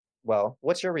well.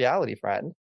 What's your reality,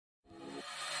 friend?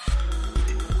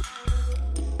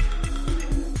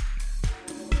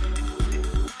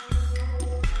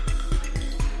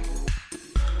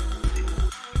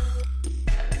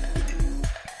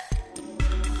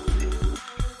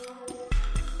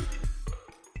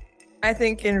 I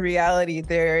think in reality,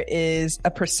 there is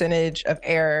a percentage of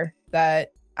error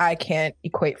that I can't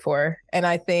equate for. And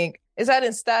I think, is that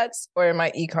in stats or in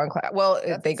my econ class? Well,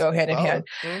 they go hand in hand.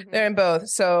 Mm-hmm. They're in both.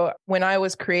 So when I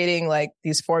was creating like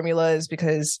these formulas,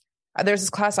 because there's this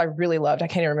class I really loved, I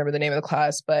can't even remember the name of the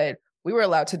class, but we were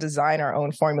allowed to design our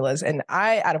own formulas. And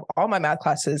out of all my math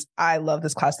classes, I love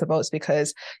this class the most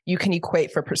because you can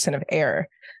equate for percent of error.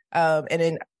 And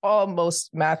in most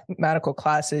mathematical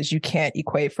classes, you can't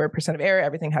equate for a percent of error.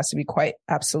 Everything has to be quite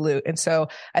absolute. And so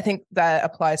I think that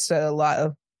applies to a lot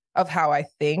of how I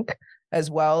think as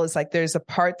well. Is like there's a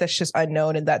part that's just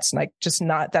unknown, and that's like just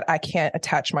not that I can't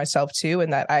attach myself to,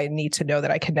 and that I need to know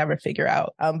that I can never figure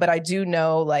out. But I do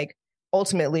know, like,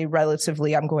 ultimately,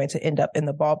 relatively, I'm going to end up in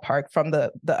the ballpark from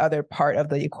the other part of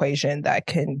the equation that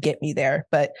can get me there.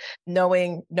 But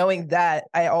knowing that,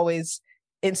 I always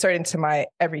insert into my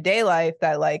everyday life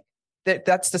that like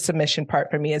that's the submission part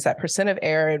for me, is that percent of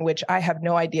error in which I have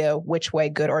no idea which way,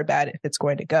 good or bad, if it's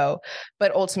going to go.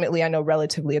 But ultimately, I know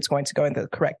relatively it's going to go in the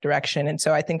correct direction. And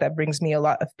so I think that brings me a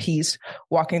lot of peace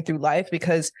walking through life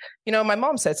because, you know, my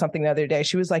mom said something the other day.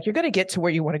 She was like, you're going to get to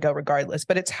where you want to go regardless,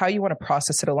 but it's how you want to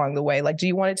process it along the way. Like, do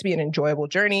you want it to be an enjoyable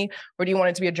journey, or do you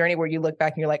want it to be a journey where you look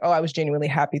back and you're like, oh, I was genuinely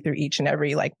happy through each and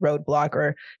every like roadblock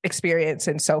or experience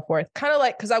and so forth? Kind of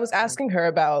like, because I was asking her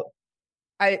about,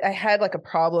 I had like a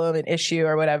problem, an issue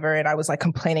or whatever, and I was like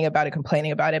complaining about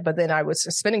it. But then I was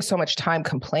spending so much time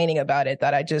complaining about it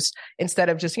that I just, instead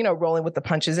of just, you know, rolling with the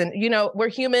punches, and, you know, we're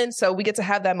human, so we get to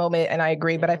have that moment. And I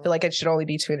agree, but I feel like it should only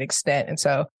be to an extent. And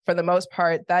so for the most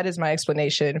part, that is my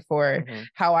explanation for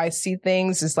how I see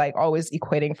things, is like always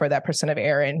equating for that percent of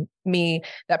error. And me,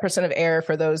 that percent of error,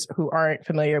 for those who aren't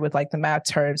familiar with like the math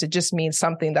terms, it just means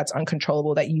something that's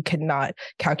uncontrollable that you cannot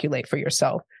calculate for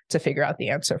yourself to figure out the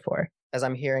answer for. As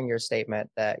I'm hearing your statement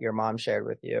that your mom shared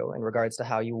with you in regards to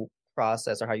how you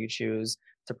process or how you choose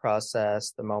to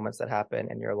process the moments that happen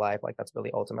in your life, like that's really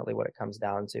ultimately what it comes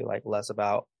down to, like less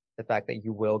about the fact that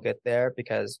you will get there,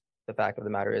 because the fact of the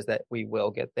matter is that we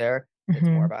will get there. It's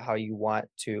more about how you want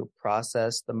to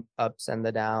process the ups and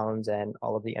the downs and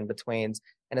all of the in-betweens.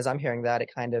 And as I'm hearing that, it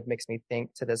kind of makes me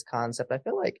think to this concept. I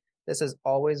feel like this has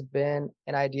always been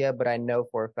an idea, but I know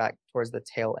for a fact towards the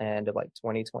tail end of like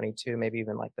 2022, maybe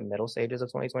even like the middle stages of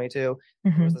 2022,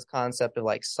 there was this concept of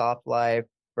like soft life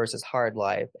versus hard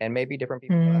life. And maybe different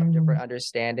people have different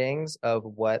understandings of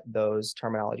what those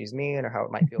terminologies mean or how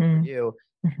it might feel for you.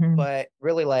 But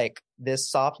really, like, this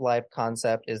soft life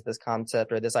concept is this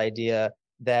concept or this idea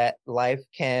that life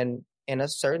can, in a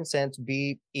certain sense,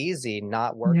 be easy,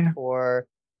 not worked for,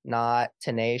 not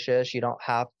tenacious. You don't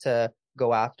have to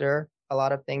go after a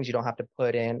lot of things. You don't have to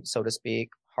put in, so to speak,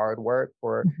 hard work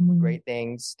for great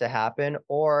things to happen.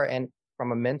 And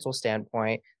from a mental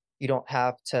standpoint, you don't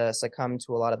have to succumb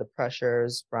to a lot of the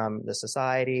pressures from the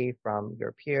society, from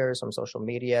your peers, from social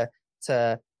media,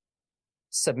 to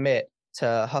submit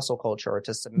to hustle culture or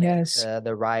to submit to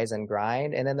the rise and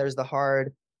grind. And then there's the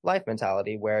hard life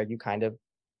mentality where you kind of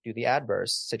do the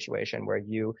adverse situation, where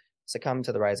you succumb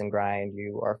to the rise and grind.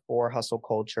 You are for hustle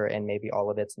culture and maybe all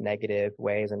of its negative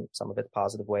ways and some of its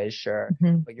positive ways, sure.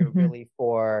 But you're really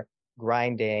for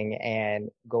grinding and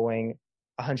going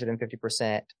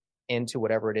 150% into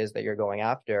whatever it is that you're going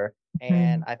after.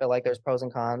 And I feel like there's pros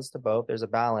and cons to both. There's a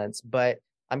balance. But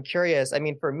I'm curious. I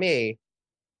mean, for me,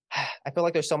 I feel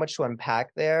like there's so much to unpack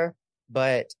there,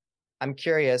 but I'm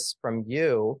curious from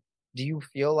you, do you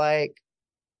feel like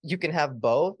you can have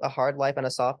both a hard life and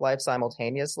a soft life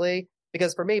simultaneously?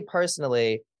 Because for me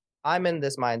personally, I'm in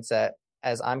this mindset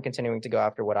as I'm continuing to go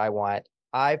after what I want.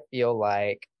 I feel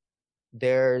like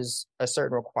there's a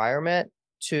certain requirement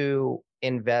to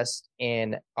invest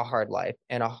in a hard life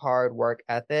and a hard work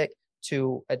ethic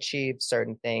to achieve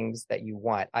certain things that you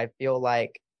want. I feel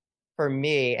like for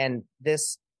me, and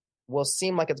this will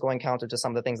seem like it's going counter to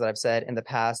some of the things that I've said in the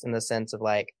past, in the sense of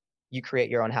like, you create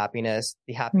your own happiness.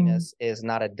 The happiness is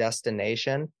not a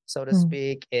destination, so to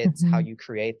speak. It's how you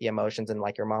create the emotions. And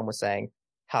like your mom was saying,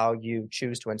 how you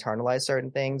choose to internalize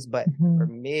certain things. But for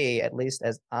me, at least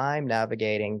as I'm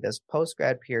navigating this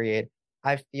post-grad period,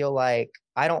 I feel like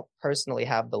I don't personally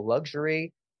have the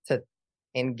luxury to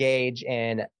engage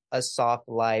in a soft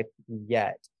life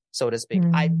yet, so to speak.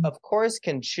 I, of course,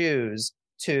 can choose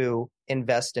to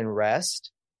invest in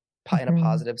rest in a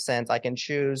positive sense. I can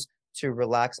choose to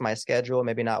relax my schedule,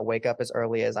 maybe not wake up as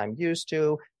early as I'm used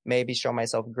to, maybe show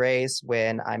myself grace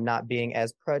when I'm not being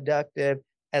as productive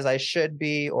as I should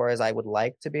be or as I would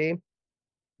like to be.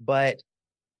 But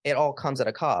it all comes at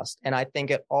a cost. And I think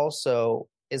it also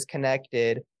is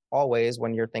connected always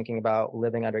when you're thinking about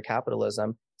living under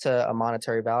capitalism to a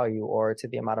monetary value or to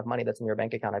the amount of money that's in your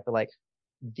bank account. I feel like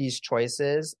these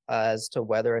choices as to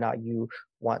whether or not you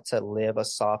want to live a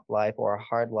soft life or a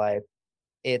hard life,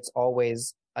 it's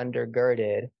always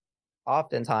undergirded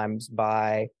oftentimes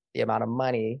by the amount of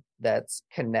money that's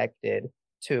connected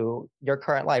to your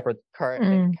current life or current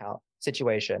bank account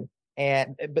situation.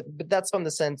 And but that's from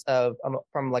the sense of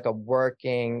from like a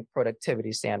working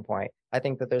productivity standpoint. I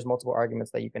think that there's multiple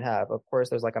arguments that you can have. Of course,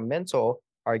 there's like a mental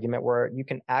argument where you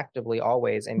can actively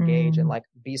always engage and like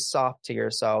be soft to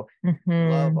yourself,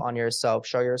 love on yourself,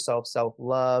 show yourself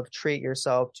self-love, treat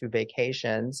yourself to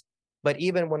vacations. But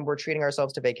even when we're treating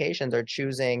ourselves to vacations or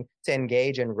choosing to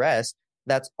engage in rest,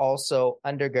 that's also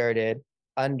undergirded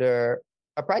under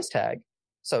a price tag,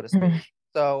 so to speak.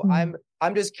 So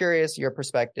I'm just curious your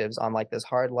perspectives on like this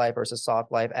hard life versus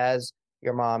soft life as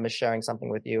your mom is sharing something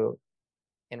with you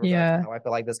in regards to how I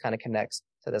feel like this kind of connects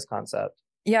to this concept.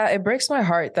 Yeah, it breaks my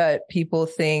heart that people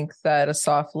think that a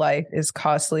soft life is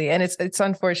costly, and it's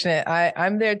unfortunate.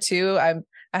 I'm there too. I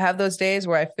have those days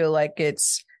where I feel like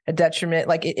it's a detriment,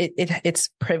 like it's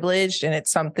privileged, and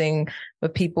it's something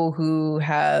that people who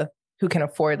can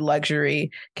afford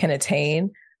luxury can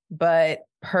attain. But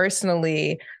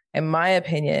personally, in my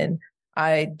opinion,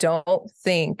 I don't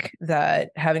think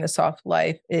that having a soft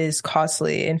life is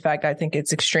costly. In fact, I think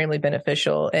it's extremely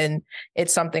beneficial. And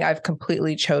it's something I've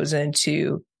completely chosen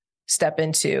to step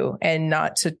into and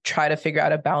not to try to figure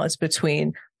out a balance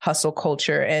between hustle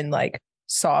culture and like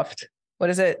soft, what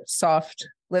is it? Soft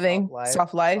living,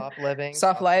 soft life.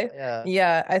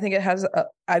 Yeah. I think it has,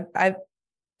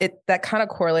 that kind of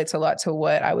correlates a lot to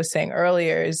what I was saying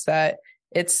earlier, is that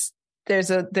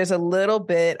there's a little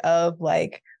bit of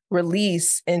like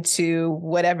release into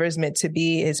whatever is meant to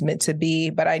be is meant to be.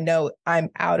 But I know I'm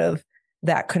out of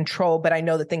that control, but I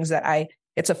know the things that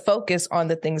it's a focus on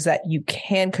the things that you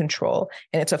can control.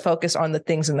 And it's a focus on the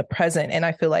things in the present. And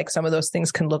I feel like some of those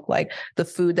things can look like the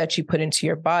food that you put into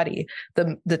your body,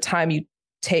 the time you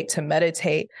take to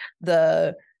meditate,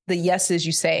 the yeses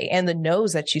you say and the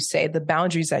no's that you say, the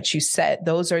boundaries that you set.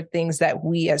 Those are things that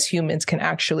we as humans can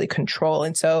actually control.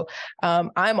 And so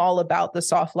I'm all about the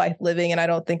soft life living. And I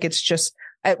don't think it's just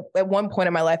at one point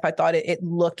in my life, I thought it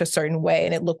looked a certain way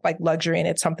and it looked like luxury. And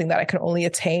it's something that I can only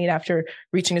attain after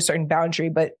reaching a certain boundary.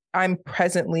 But I'm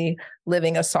presently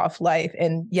living a soft life,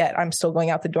 and yet I'm still going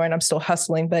out the door and I'm still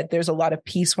hustling. But there's a lot of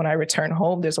peace when I return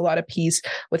home. There's a lot of peace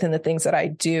within the things that I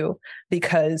do,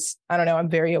 because I don't know, I'm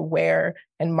very aware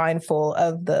and mindful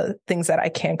of the things that I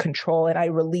can control. And I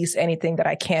release anything that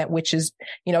I can't, which is,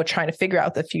 trying to figure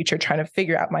out the future, trying to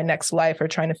figure out my next life, or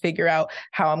trying to figure out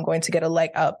how I'm going to get a leg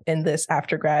up in this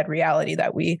after grad reality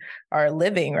that we are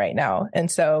living right now.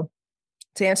 And so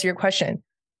to answer your question,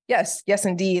 yes,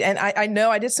 indeed. And I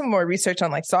know I did some more research on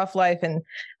like soft life, and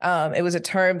it was a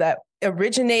term that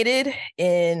originated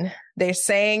they're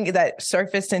saying that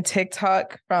surfaced in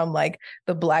TikTok from like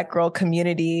the Black girl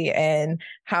community, and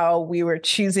how we were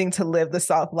choosing to live the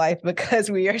soft life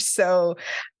because we are so,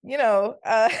 now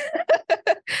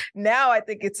I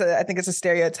think it's a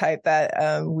stereotype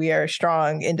that we are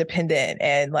strong, independent,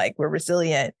 and like we're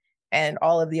resilient and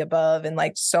all of the above. And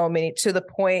like so many, to the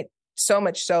point, so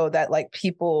much so that like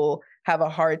people have a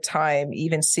hard time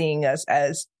even seeing us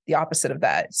as the opposite of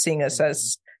that, seeing us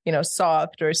as,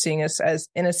 soft, or seeing us as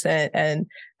innocent and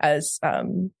as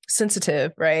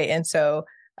sensitive. Right. And so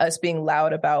us being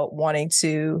loud about wanting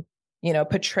to,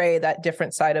 portray that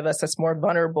different side of us that's more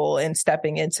vulnerable, and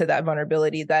stepping into that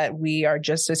vulnerability that we are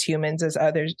just as humans as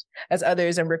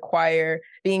others, and require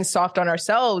being soft on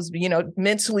ourselves,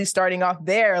 mentally starting off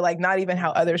there, like not even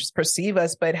how others perceive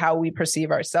us, but how we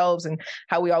perceive ourselves, and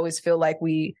how we always feel like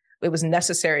it was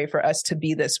necessary for us to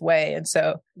be this way. And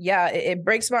so, yeah, it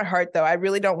breaks my heart though. I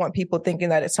really don't want people thinking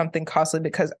that it's something costly,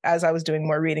 because as I was doing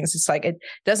more readings, it's like, it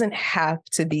doesn't have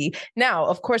to be. Now,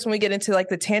 of course, when we get into like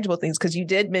the tangible things, because you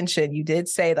did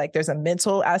say like there's a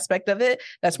mental aspect of it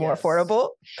that's more affordable.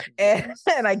 And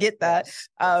I get that.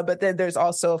 But then there's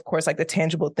also, of course, like the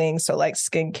tangible things. So like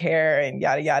skincare and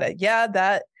yada, yada. Yeah,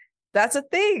 that's a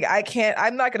thing.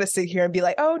 I'm not going to sit here and be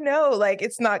like, oh no, like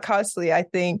it's not costly. I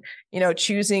think,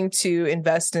 choosing to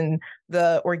invest in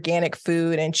the organic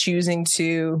food and choosing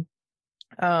to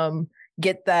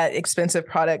get that expensive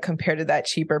product compared to that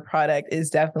cheaper product is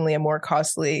definitely a more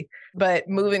costly. But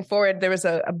moving forward, there was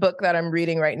a book that I'm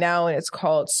reading right now, and it's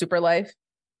called Super Life.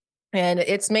 And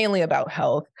it's mainly about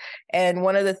health. And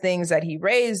one of the things that he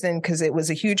raised, and because it was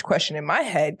a huge question in my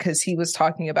head, because he was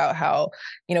talking about how,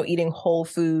 eating whole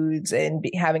foods and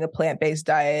having a plant-based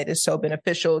diet is so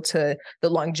beneficial to the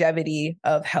longevity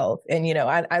of health. And,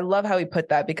 I love how he put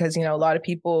that because, a lot of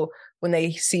people, when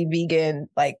they see vegan,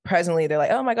 like presently, they're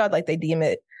like, oh my God, like they deem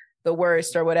it the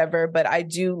worst or whatever. But I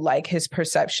do like his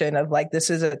perception of like, this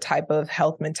is a type of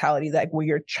health mentality that where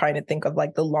you're trying to think of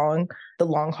like the long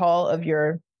haul of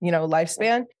your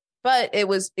lifespan. But it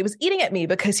was eating at me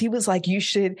because he was like, you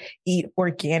should eat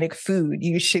organic food.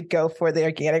 You should go for the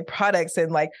organic products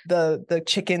and like the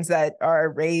chickens that are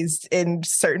raised in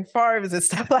certain farms and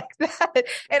stuff like that.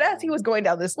 And as he was going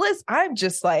down this list, I'm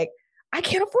just like, I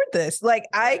can't afford this. Like,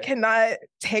 I cannot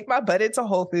take my butt into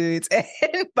Whole Foods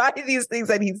and buy these things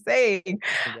that he's saying.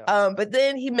 Yeah. But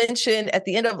then he mentioned at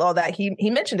the end of all that, he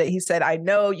mentioned it. He said, I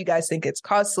know you guys think it's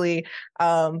costly,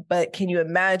 but can you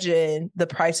imagine the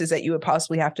prices that you would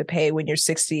possibly have to pay when you're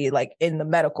 60, like in the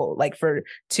medical, like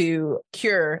to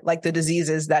cure like the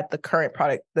diseases that the current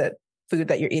product, the food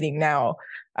that you're eating now,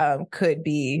 could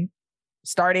be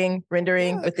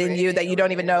rendering within you that you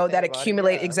don't even know that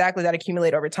accumulate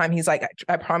over time. He's like,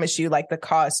 I promise you, like the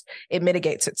cost, it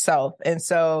mitigates itself. And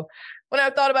so when I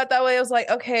thought about that way, I was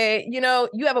like, okay, you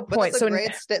have a point.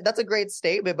 That's a great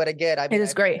statement. But again, it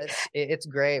is great. It's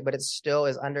great, but it still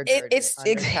is under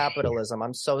capitalism.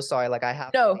 I'm so sorry. Like I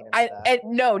have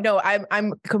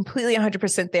I'm completely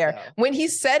 100% there. Yeah. When he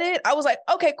said it, I was like,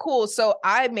 okay, cool. So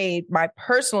I made my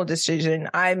personal decision.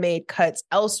 I made cuts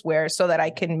elsewhere so that I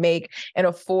can make and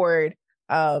afford,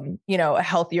 a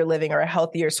healthier living or a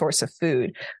healthier source of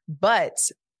food. But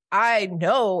I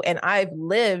know, and I've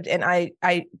lived, and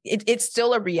it's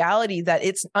still a reality that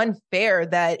it's unfair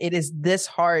that it is this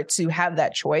hard to have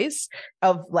that choice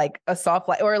of like a soft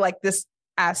life or like this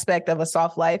aspect of a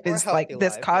soft life is like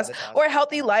this cost or a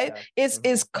healthy life is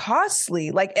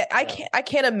costly. Like I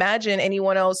can't imagine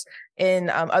anyone else in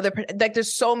like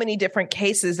there's so many different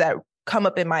cases that come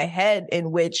up in my head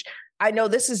in which I know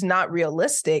this is not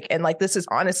realistic. And like, this is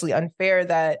honestly unfair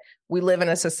that we live in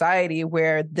a society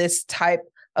where this type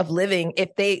of living, if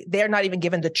they're not even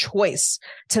given the choice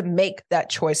to make that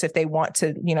choice if they want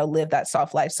to, live that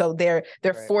soft life. So they're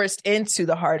forced into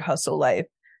the hard hustle life.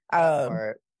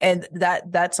 And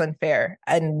that's unfair.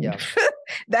 And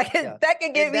that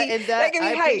can give me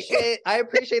hype. I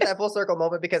appreciate that full circle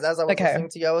moment because as I was listening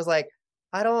to you, I was like,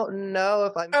 I don't know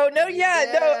if I'm. Oh no,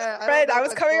 Fred, I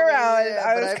was coming around.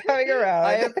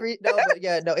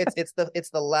 It's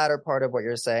the latter part of what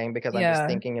you're saying because I'm just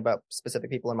thinking about specific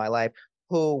people in my life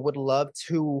who would love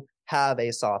to have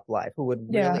a soft life, who would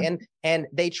really, and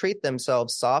they treat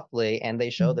themselves softly and they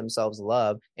show themselves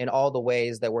love in all the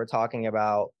ways that we're talking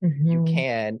about. You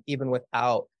can, even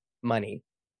without money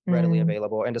readily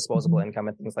available and disposable income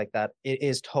and things like that. It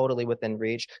is totally within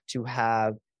reach to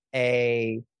have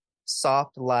a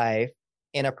soft life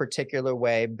in a particular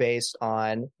way based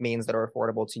on means that are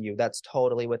affordable to you. That's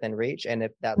totally within reach. And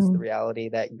if that's the reality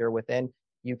that you're within,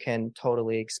 you can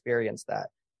totally experience that.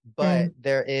 But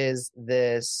there is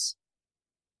this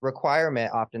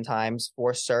requirement oftentimes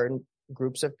for certain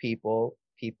groups of people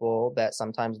that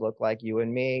sometimes look like you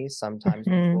and me, sometimes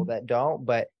people that don't,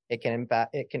 but it can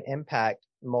impact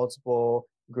multiple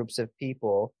groups of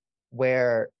people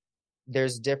where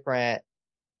there's different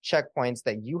checkpoints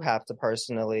that you have to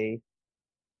personally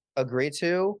agree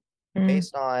to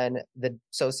based on the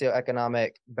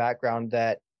socioeconomic background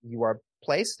that you are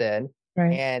placed in.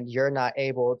 Right. And you're not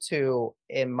able to,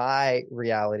 in my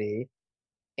reality,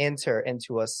 enter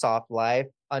into a soft life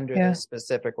under the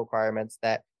specific requirements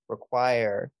that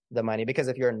require the money. Because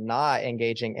if you're not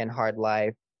engaging in hard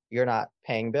life, you're not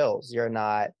paying bills. You're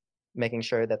not making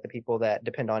sure that the people that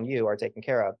depend on you are taken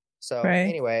care of. So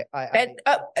anyway,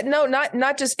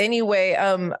 not just anyway.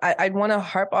 I'd want to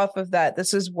harp off of that.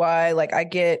 This is why, like, I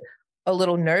get a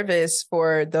little nervous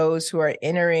for those who are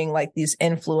entering like these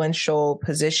influential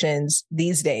positions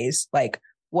these days, like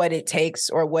what it takes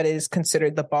or what is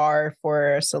considered the bar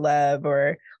for a celeb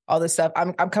or all this stuff.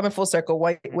 I'm coming full circle.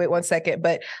 Wait 1 second.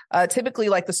 But typically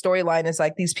like the storyline is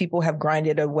like these people have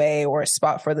grinded away or a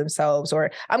spot for themselves,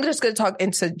 or I'm just going to talk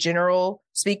into general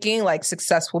speaking, like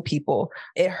successful people.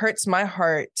 It hurts my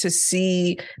heart to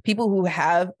see people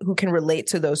who can relate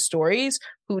to those stories,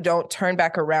 who don't turn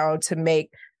back around to make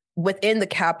within the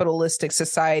capitalistic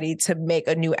society to make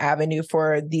a new avenue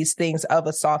for these things of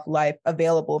a soft life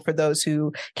available for those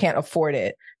who can't afford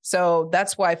it. So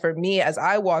that's why for me, as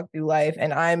I walk through life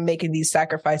and I'm making these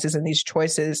sacrifices and these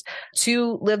choices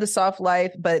to live the soft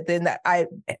life, but then that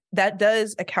that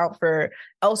does account for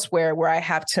elsewhere where I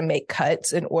have to make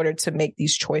cuts in order to make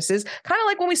these choices. Kind of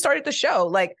like when we started the show,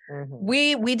 like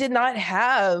we did not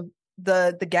have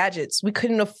the gadgets. We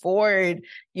couldn't afford,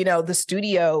 the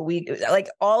studio. We like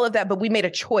all of that, but we made a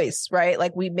choice, right?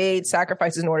 Like we made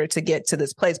sacrifices in order to get to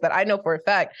this place. But I know for a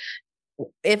fact,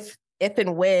 if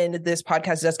and when this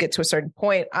podcast does get to a certain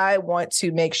point, I want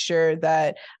to make sure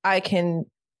that I can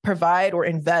provide or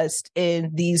invest in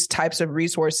these types of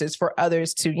resources for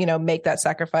others to, make that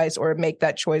sacrifice or make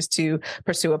that choice to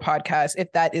pursue a podcast.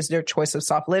 If that is their choice of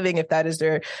soft living, if that is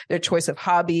their choice of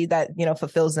hobby that,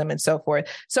 fulfills them and so forth.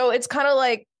 So it's kind of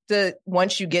like the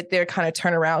once you get there kind of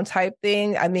turnaround type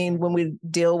thing. I mean, when we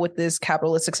deal with this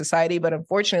capitalistic society, but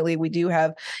unfortunately we do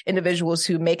have individuals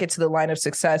who make it to the line of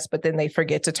success, but then they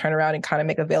forget to turn around and kind of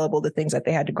make available the things that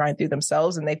they had to grind through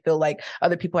themselves. And they feel like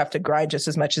other people have to grind just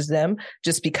as much as them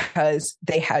just because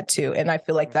they had to. And I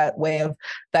feel like that way of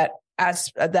that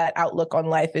outlook on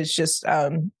life is just,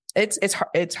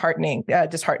 it's heartening,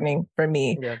 disheartening for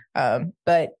me. Yeah.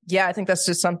 But yeah, I think that's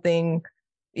just something.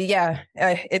 Yeah,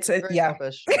 it's very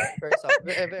selfish. Very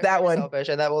selfish. That one selfish,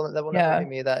 and that will never be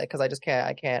me. That because I just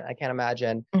can't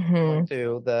imagine going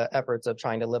through the efforts of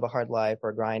trying to live a hard life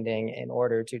or grinding in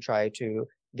order to try to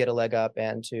get a leg up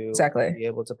and to be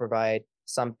able to provide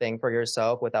something for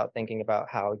yourself without thinking about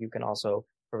how you can also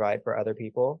provide for other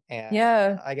people. And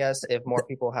I guess if more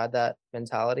people had that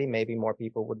mentality, maybe more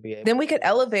people would be able. Then we could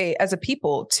elevate as a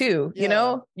people too. You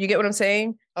get what I'm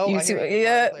saying? Oh,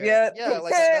 yeah.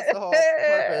 Like that's the whole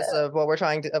purpose of what we're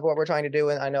trying to do,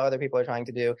 and I know other people are trying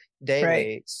to do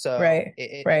daily.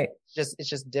 Right. So it's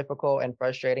just difficult and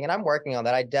frustrating, and I'm working on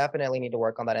that. I definitely need to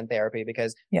work on that in therapy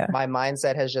because my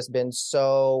mindset has just been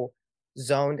so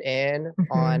zoned in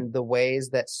on the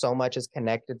ways that so much is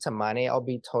connected to money. I'll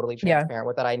be totally transparent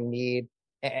with that. I need,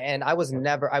 and I was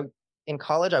never, in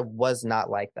college, I was not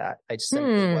like that. I just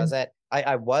simply wasn't.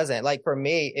 I wasn't. Like for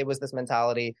me, it was this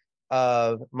mentality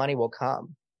of money will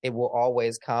come. It will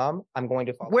always come. I'm going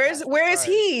to follow. Where is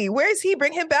he? Where is he?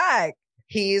 Bring him back.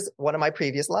 He's one of my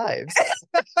previous lives.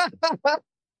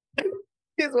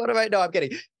 He's one of my, no, I'm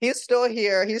kidding. He's still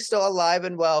here. He's still alive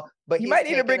and well, but you might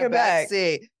need to bring him back.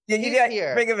 See, he's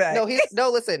here. Bring him back.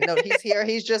 Listen, he's here.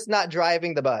 He's just not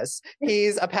driving the bus.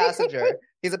 He's a passenger.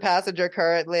 He's a passenger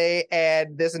currently.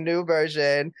 And this new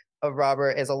version of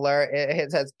Robert is alert.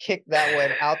 It has kicked that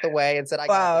one out the way and said, I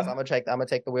got this. I'm gonna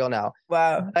take the wheel now.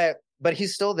 Wow. But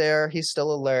he's still there. He's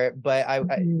still alert. But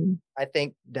I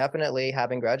think definitely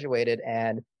having graduated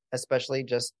and especially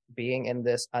just being in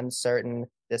this uncertain,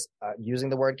 using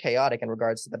the word chaotic in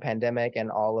regards to the pandemic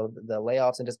and all of the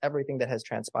layoffs and just everything that has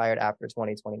transpired after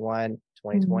 2021,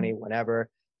 2020, whenever,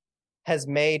 has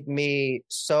made me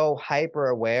so hyper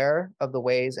aware of the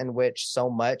ways in which so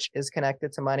much is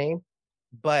connected to money.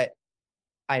 But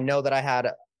I know that I had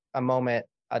a moment,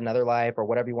 another life, or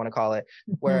whatever you want to call it,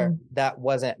 where that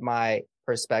wasn't my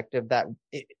perspective.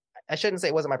 I shouldn't say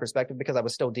it wasn't my perspective because I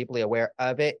was still deeply aware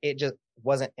of it. It just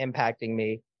wasn't impacting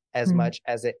me as much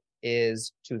as it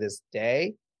is to this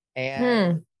day.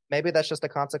 And maybe that's just a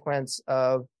consequence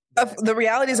of the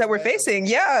realities that we're facing.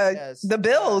 Yes. The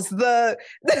bills, the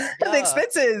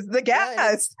expenses, the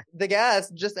gas,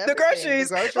 just everything. The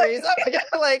groceries.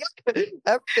 Like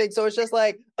everything. So it's just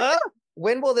like,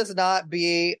 when will this not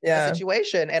be a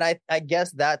situation? And I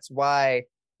guess that's why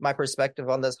my perspective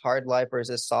on this hard life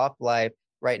versus soft life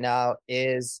right now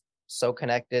is so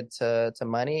connected to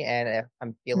money. And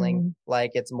I'm feeling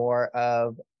like it's more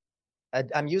of,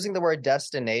 I'm using the word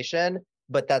destination,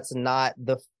 but that's not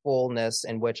the fullness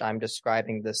in which I'm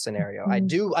describing this scenario.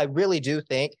 I really do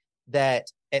think that,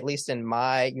 at least in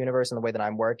my universe and the way that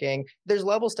I'm working, there's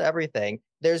levels to everything.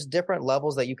 There's different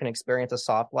levels that you can experience a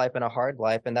soft life and a hard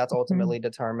life. And that's ultimately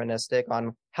deterministic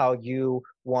on how you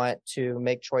want to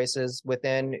make choices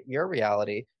within your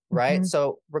reality. Right.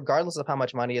 So regardless of how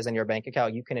much money is in your bank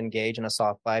account, you can engage in a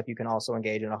soft life. You can also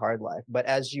engage in a hard life. But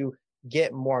as you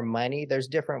get more money, there's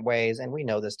different ways, and we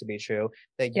know this to be true,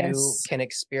 that you can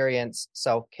experience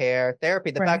self-care,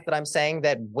 therapy. The fact that I'm saying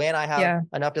that when I have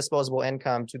enough disposable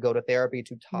income to go to therapy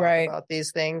to talk about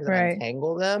these things and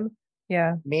untangle them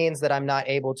means that I'm not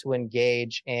able to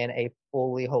engage in a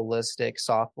fully holistic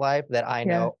soft life that I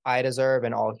know I deserve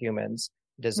and all humans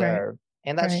deserve.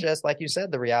 And that's just, like you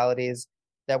said, the realities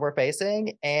that we're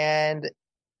facing. And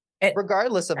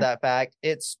regardless of that fact,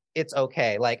 it's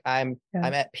okay. Like I'm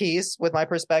at peace with my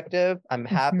perspective. I'm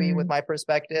happy with my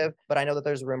perspective, but I know that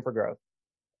there's room for growth.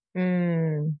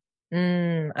 I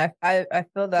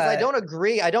feel that.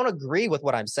 I don't agree with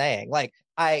what I'm saying. Like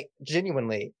I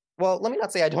genuinely, well, let me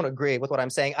not say I don't agree with what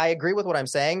I'm saying. I agree with what I'm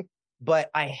saying, but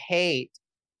I hate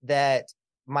that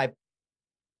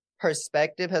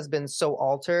perspective has been so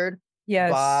altered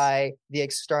Yes. by the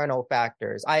external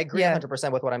factors. I agree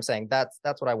 100% with what I'm saying. That's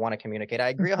what I want to communicate. I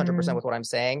agree 100% with what I'm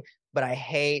saying, but I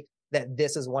hate that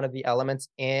this is one of the elements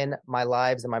in my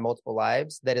lives and my multiple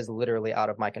lives that is literally out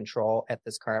of my control at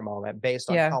this current moment based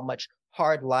on how much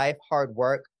hard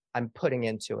work I'm putting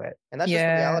into it. And that's just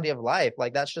the reality of life.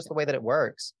 Like, that's just the way that it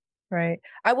works. Right.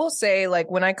 I will say,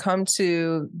 like, when I come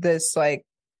to this, like,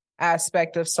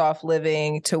 aspect of soft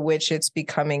living to which it's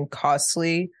becoming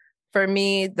costly, for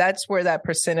me, that's where that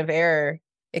percent of error,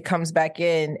 it comes back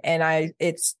in. And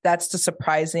that's the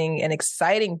surprising and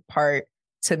exciting part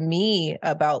to me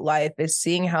about life, is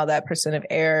seeing how that percent of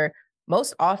error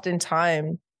most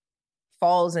oftentimes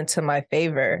falls into my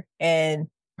favor and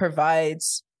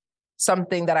provides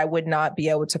something that I would not be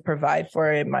able to provide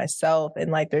for it myself. And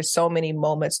like, there's so many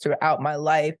moments throughout my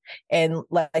life. And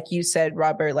like you said,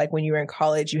 Robert, like when you were in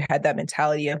college, you had that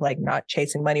mentality of like not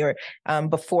chasing money, or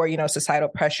before, you know, societal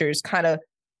pressures kind of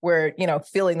were, you know,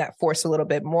 feeling that force a little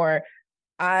bit more.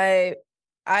 I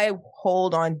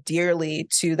hold on dearly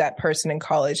to that person in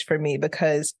college for me,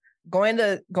 because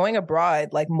going abroad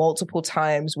like multiple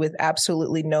times with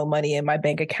absolutely no money in my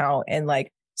bank account, and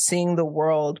like seeing the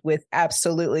world with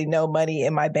absolutely no money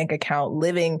in my bank account,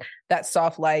 living that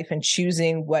soft life and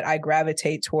choosing what I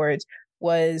gravitate towards,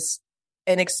 was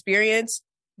an experience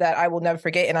that I will never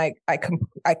forget. And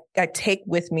I take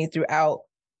with me throughout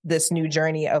this new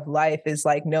journey of life, is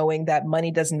like knowing that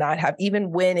money does not have, even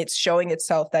when it's showing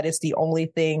itself that it's the only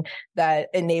thing that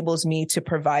enables me to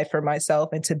provide for myself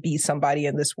and to be somebody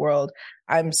in this world,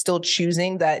 I'm still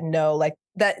choosing that. No, like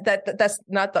that's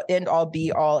not the end all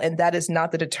be all. And that is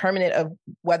not the determinant of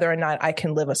whether or not I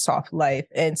can live a soft life.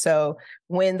 And so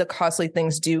when the costly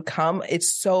things do come,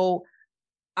 it's so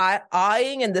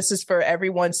eyeing, and this is for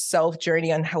everyone's self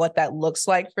journey on what that looks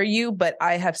like for you. But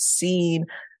I have seen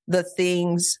the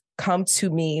things come to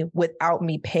me without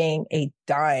me paying a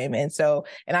dime. And so,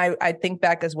 and I think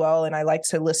back as well, and I like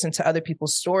to listen to other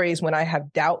people's stories when I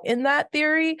have doubt in that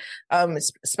theory.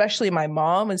 Especially my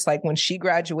mom, it's like when she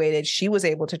graduated, she was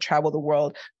able to travel the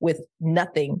world with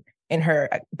nothing in her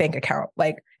bank account.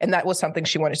 Like, and that was something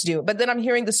she wanted to do. But then I'm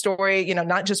hearing the story, you know,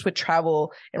 not just with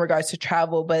travel in regards to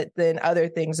travel, but then other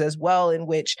things as well, in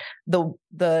which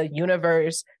the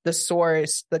universe, the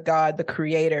source, the God, the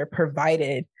creator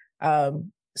provided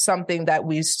something that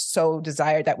we so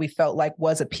desired, that we felt like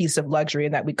was a piece of luxury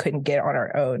and that we couldn't get on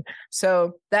our own.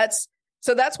 So that's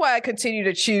why I continue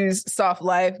to choose soft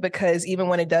life, because even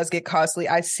when it does get costly,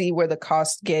 I see where the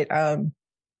costs get, I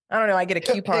don't know, I get a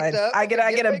coupon. I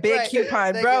get a big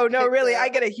coupon, bro. No, really, I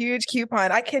get a huge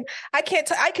coupon. I can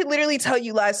literally tell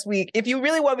you last week, if you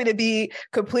really want me to be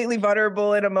completely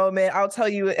vulnerable in a moment, I'll tell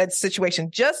you a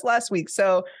situation just last week.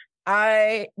 So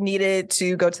I needed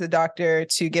to go to the doctor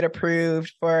to get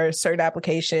approved for a certain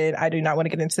application. I do not want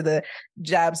to get into the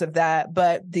jabs of that,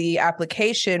 but the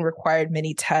application required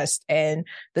many tests, and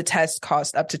the test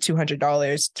cost up to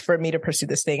 $200 for me to pursue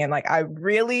this thing. And like, I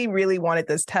really, really wanted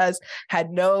this test, had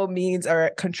no means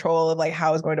or control of like how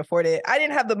I was going to afford it. I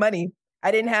didn't have the money. I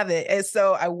didn't have it. And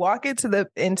so I walk into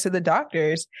the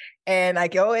doctors, and I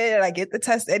go in and I get the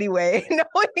test anyway,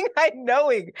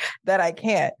 knowing that I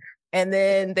can't. And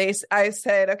then I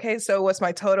said, okay, so what's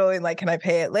my total? And like, can I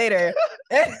pay it later?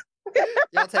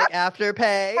 You'll take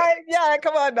Afterpay. Yeah,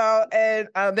 come on now. And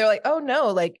they're like, oh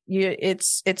no, like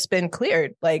it's been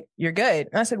cleared. Like, you're good.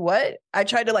 And I said, what? I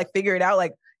tried to like figure it out.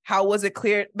 Like, how was it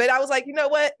cleared? But I was like, you know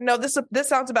what? No, this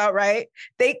sounds about right.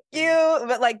 Thank you.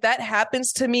 But like, that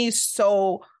happens to me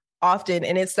so often.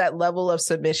 And it's that level of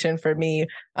submission for me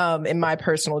in my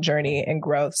personal journey and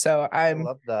growth. So I'm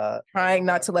trying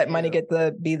not to let money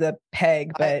be the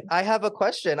peg. But I have a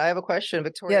question.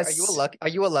 Victoria, yes. Are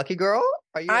you a lucky girl?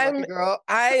 Are you a lucky girl?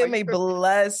 I am a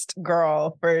blessed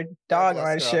girl, for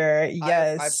doggone sure.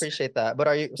 Yes. I appreciate that. But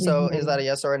are you, so is that a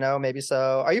yes or a no? Maybe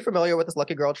so. Are you familiar with this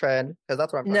lucky girl trend? Because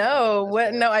that's what I'm No,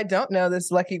 I don't know this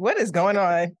lucky. What is going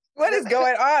on? What is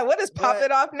going on? What is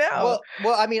popping off now?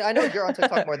 Well, I mean, I know you're on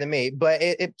TikTok more than me, but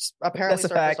it's apparently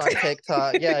surfaced on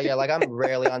TikTok. Yeah. Like, I'm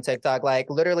rarely on TikTok. Like,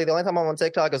 literally, the only time I'm on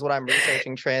TikTok is when I'm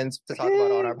researching trends to talk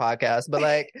about on our podcast. But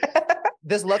like,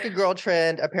 this lucky girl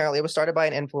trend, apparently, it was started by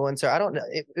an influencer. I don't know.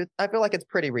 I feel like it's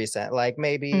pretty recent. Like,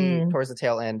 maybe towards the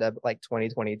tail end of like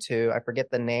 2022. I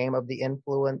forget the name of the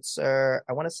influencer.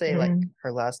 I want to say like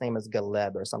her last name is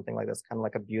Galeb or something like this, kind of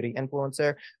like a beauty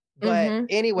influencer. But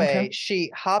anyway,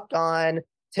 she hopped on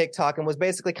TikTok and was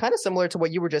basically kind of similar to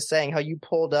what you were just saying, how you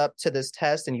pulled up to this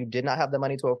test and you did not have the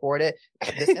money to afford it.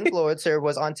 This influencer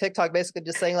was on TikTok basically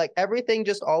just saying like, everything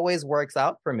just always works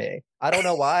out for me. I don't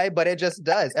know why, but it just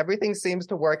does. Everything seems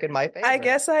to work in my favor. I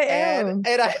guess I am. And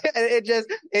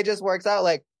it just works out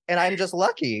like, and I'm just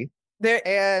lucky.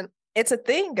 It's a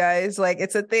thing, guys. Like,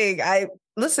 it's a thing.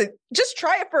 Listen, just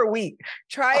try it for a week.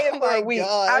 Try it for a week.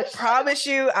 Gosh.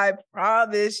 I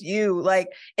promise you. Like,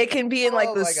 it can be in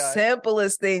like the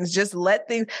simplest things. Just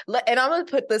and I'm going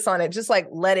to put this on it. Just like,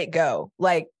 let it go.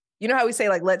 Like, you know how we say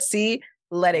like, let's see,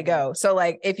 let it go. So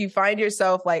like, if you find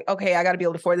yourself like, okay, I got to be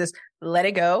able to afford this, let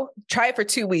it go. Try it for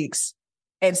 2 weeks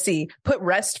and see. Put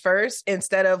rest first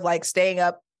instead of like staying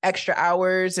up extra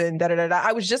hours and da-da-da-da.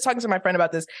 I was just talking to my friend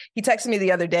about this. He texted me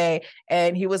the other day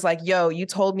and he was like, yo, you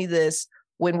told me this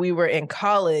when we were in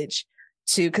college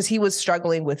because he was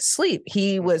struggling with sleep.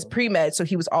 He was pre-med, so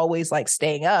he was always like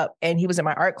staying up, and he was in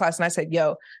my art class and I said,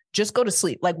 yo, just go to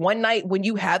sleep. Like one night when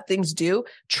you have things due,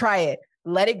 try it,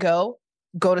 let it go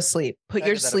to sleep, put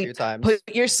your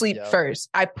sleep first.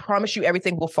 I promise you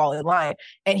everything will fall in line.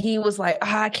 And he was like,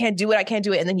 I can't do it.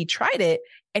 And then he tried it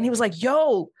and he was like,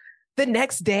 yo, the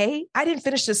next day, I didn't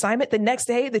finish the assignment. The next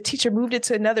day, the teacher moved it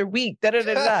to another week.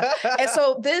 And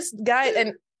so this guy,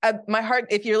 and my heart,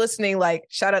 if you're listening, like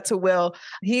shout out to Will,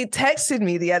 he texted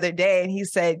me the other day and he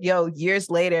said, yo, years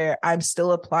later, I'm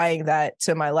still applying that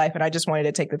to my life. And I just wanted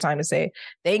to take the time to say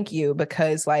thank you,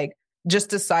 because like just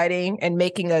deciding and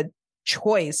making a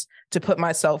choice to put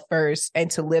myself first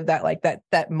and to live that, like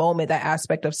that moment, that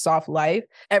aspect of soft life,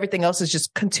 everything else is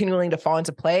just continuing to fall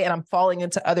into play. And I'm falling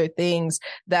into other things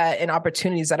and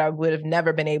opportunities that I would have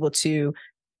never been able to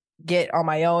get on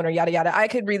my own or yada, yada. I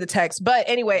could read the text, but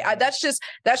anyway, that's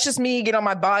just me get on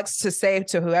my box to say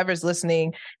to whoever's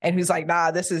listening and who's like,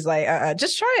 nah, this is like,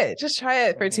 just try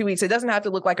it for 2 weeks. It doesn't have to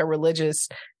look like a religious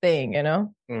thing, you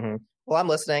know? Mm-hmm. Well, I'm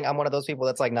listening. I'm one of those people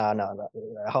that's like, no.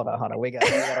 Hold on. We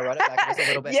gotta run it back just a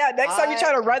little bit. Yeah, next time you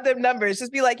try to run them numbers,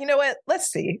 just be like, you know what?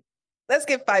 Let's see. Let's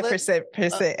get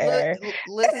 5% error.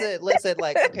 Listen.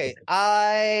 Like, okay,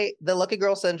 the lucky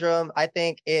girl syndrome. I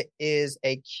think it is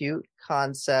a cute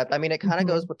concept. I mean, it kind of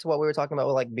goes to what we were talking about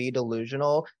with like be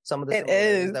delusional. Some of the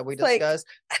similarities that we discussed,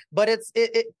 but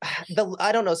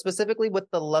I don't know specifically with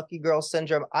the lucky girl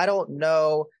syndrome. I don't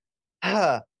know.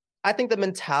 I think the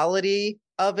mentality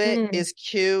of it is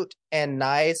cute and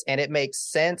nice and it makes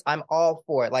sense. I'm all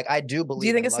for it. Like, I do believe. Do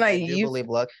you think it's naive? I do believe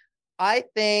luck. I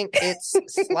think it's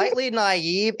slightly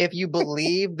naive if you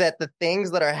believe that the things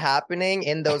that are happening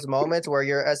in those moments where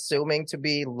you're assuming to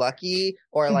be lucky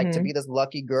or like to be this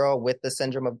lucky girl with the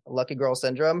syndrome of lucky girl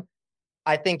syndrome.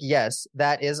 I think, yes,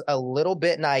 that is a little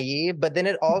bit naive, but then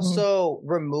it also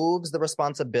removes the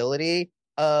responsibility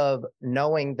of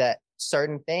knowing that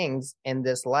certain things in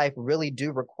this life really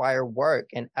do require work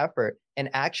and effort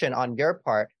and action on your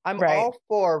part. I'm all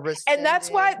for rescinding. And that's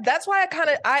why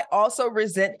I also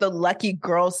resent the lucky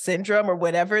girl syndrome or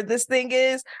whatever this thing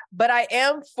is. But I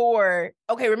am for,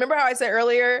 okay, remember how I said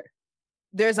earlier,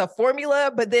 there's a formula,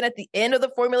 but then at the end of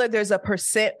the formula, there's a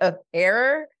 % of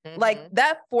error. Like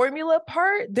that formula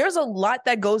part, there's a lot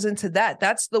that goes into that.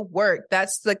 That's the work.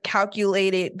 That's the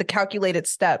calculated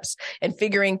steps and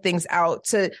figuring things out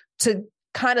to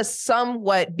kind of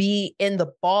somewhat be in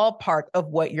the ballpark of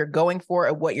what you're going for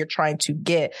and what you're trying to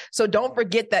get. So don't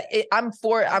forget that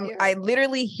I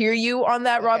literally hear you on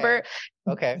that, Robert.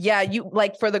 Okay. Yeah, you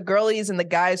like for the girlies and the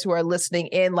guys who are listening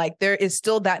in, like there is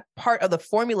still that part of the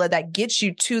formula that gets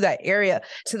you to that area,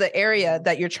 to the area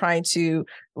that you're trying to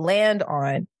land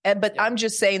on. But I'm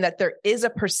just saying that there is a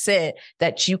 %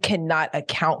 that you cannot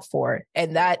account for.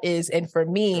 And for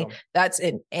me, that's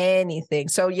in anything.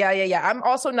 So yeah. I'm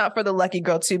also not for the lucky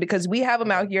girl too, because we have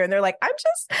them out here and they're like, I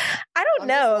don't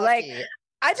know. Like,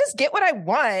 I just get what I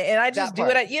want and I just do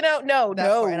what and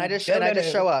I just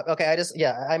show up. Okay.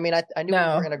 I mean, I knew we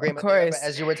were in agreement there, but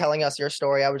as you were telling us your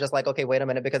story, I was just like, okay, wait a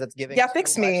minute, because it's giving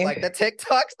fix me. Like the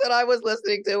TikToks that I was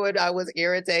listening to and I was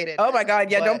irritated. Oh my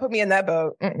God. Yeah. Don't put me in that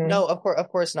boat. No, of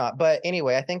course not. But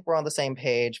anyway, I think we're on the same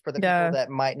page. For the people that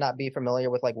might not be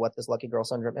familiar with like what this lucky girl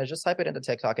syndrome is, just type it into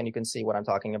TikTok and you can see what I'm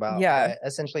talking about. Yeah.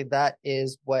 Essentially that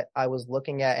is what I was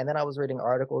looking at. And then I was reading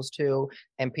articles too,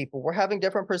 and people were having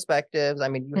different perspectives.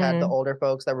 I mean, you had the older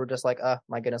folks that were just like, oh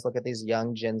my goodness, look at these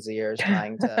young Gen Zers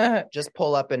trying to just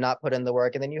pull up and not put in the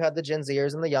work. And then you had the Gen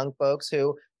Zers and the young folks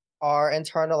who are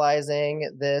internalizing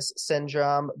this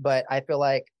syndrome. But I feel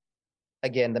like,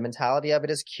 again, the mentality of it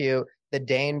is cute. The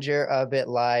danger of it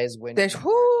lies when you're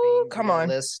being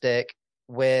realistic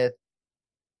with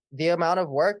the amount of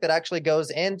work that actually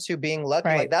goes into being lucky.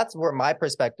 Like that's where my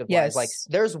perspective lies. Like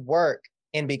there's work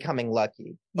in becoming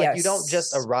lucky. Like you don't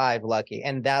just arrive lucky.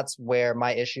 And that's where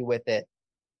my issue with it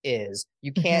is.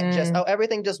 You can't just,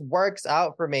 everything just works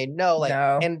out for me. No, like,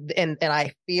 and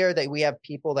I fear that we have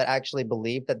people that actually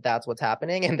believe that that's what's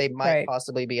happening, and they might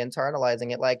possibly be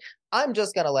internalizing it. Like, I'm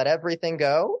just going to let everything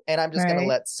go, and I'm just going to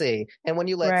let see. And when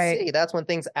you let see, that's when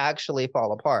things actually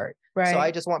fall apart. So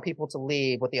I just want people to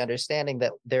leave with the understanding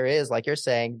that there is, like you're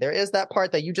saying, there is that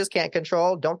part that you just can't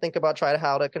control. Don't think about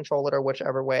how to control it or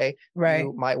whichever way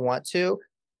you might want to,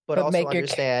 but also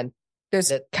understand there's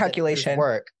calculation. There's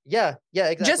work. Yeah,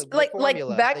 exactly. Just like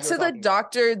back to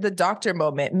the doctor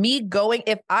moment. Me going,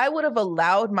 if I would have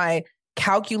allowed my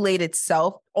calculated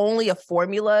self only a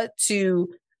formula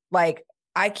to like,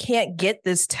 I can't get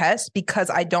this test because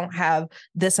I don't have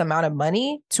this amount of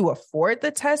money to afford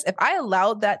the test. If I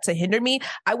allowed that to hinder me,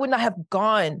 I would not have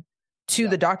gone to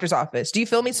the doctor's office. Do you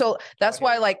feel me? So that's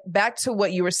why, like, back to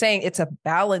what you were saying, it's a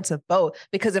balance of both.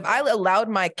 Because if I allowed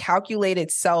my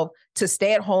calculated self to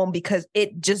stay at home because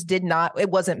it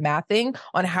wasn't mathing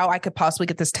on how I could possibly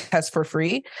get this test for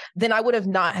free, then I would have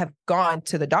not have gone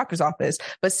to the doctor's office.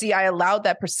 But see, I allowed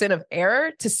that percent of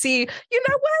error to see, you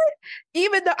know what?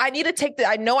 Even though I need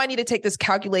to take this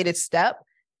calculated step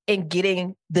in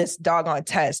getting this doggone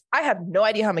test. I have no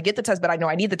idea how I'm gonna get the test, but I know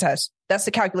I need the test. That's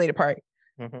the calculated part.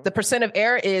 The percent of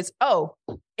error is,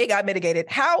 it got mitigated.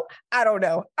 How? I don't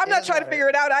know. I'm not trying to figure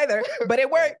it out either, but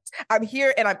it worked. I'm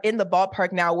here and I'm in the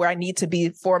ballpark now where I need to be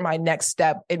for my next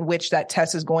step, in which that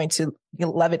test is going to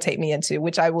levitate me into,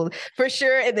 which I will for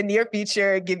sure in the near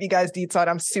future give you guys deets on.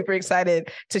 I'm super excited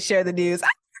to share the news.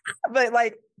 But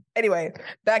like, anyway,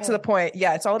 back to the point.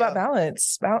 Yeah, it's all about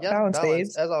balance. Balance,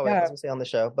 babes. As always, as we say on the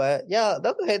show. But yeah,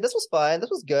 hey, this was fun. This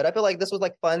was good. I feel like this was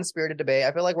like fun, spirited debate.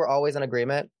 I feel like we're always in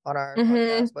agreement on our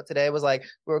podcast, but today was like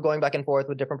we were going back and forth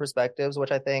with different perspectives,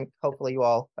 which I think hopefully you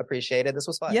all appreciated. This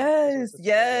was fun. Yes.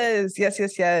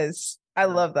 I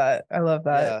love that.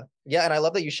 Yeah, and I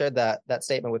love that you shared that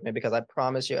statement with me, because I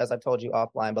promise you, as I've told you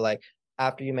offline, but like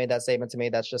after you made that statement to me,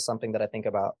 that's just something that I think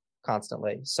about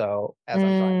constantly. So as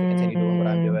I'm trying to continue doing what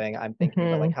I'm doing, I'm thinking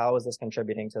about like, how is this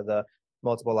contributing to the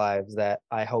multiple lives that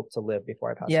I hope to live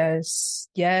before I pass away?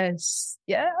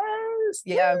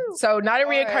 Yeah. So not a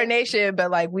reincarnation, but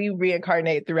like we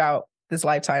reincarnate throughout this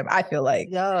lifetime, I feel like.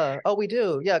 Yeah. Oh, we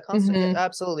do. Yeah. Constant,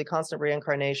 absolutely. Constant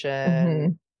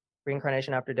reincarnation,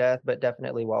 reincarnation after death, but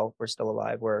definitely while we're still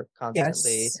alive, we're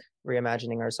constantly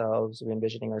reimagining ourselves,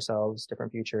 re-envisioning ourselves,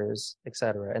 different futures,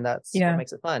 etc. And that's what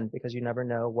makes it fun, because you never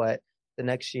know what the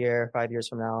next year, 5 years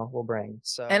from now will bring.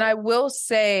 So, and I will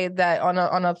say that on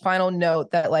a final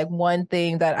note, that like one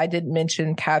thing that I didn't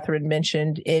mention, Catherine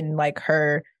mentioned in like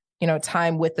her,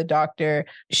 time with the doctor,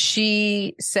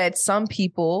 she said some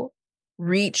people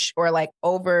reach or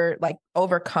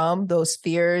overcome those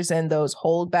fears and those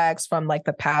holdbacks from like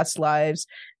the past lives.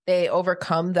 They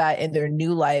overcome that in their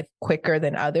new life quicker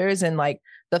than others. And like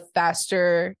the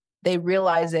faster they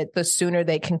realize it, the sooner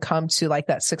they can come to like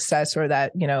that success or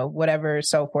that, whatever,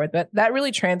 so forth. But that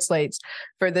really translates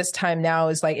for this time now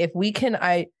is like, if we can,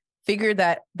 I figure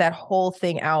that whole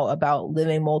thing out about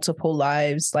living multiple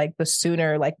lives, like the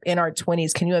sooner, like in our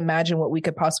 20s, can you imagine what we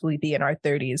could possibly be in our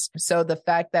 30s? So the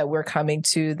fact that we're coming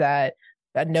to that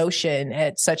notion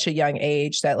at such a young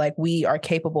age that like we are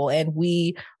capable and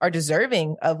we are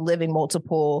deserving of living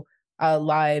multiple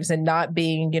lives and not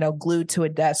being, glued to a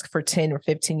desk for 10 or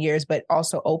 15 years, but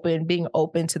also being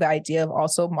open to the idea of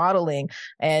also modeling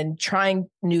and trying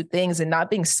new things and not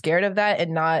being scared of that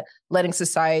and not letting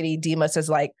society deem us as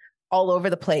like all over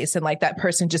the place and like that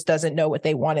person just doesn't know what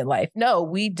they want in life. No,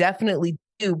 we definitely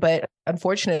do. But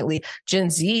unfortunately, Gen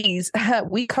Zs,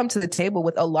 we come to the table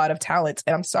with a lot of talents.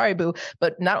 And I'm sorry, boo,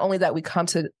 but not only that we come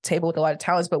to the table with a lot of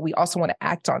talents, but we also want to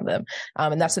act on them.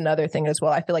 And that's another thing as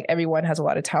well. I feel like everyone has a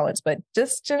lot of talents, but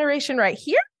this generation right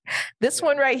here, this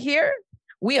one right here,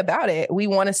 we about it. We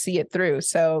want to see it through.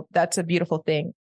 So that's a beautiful thing.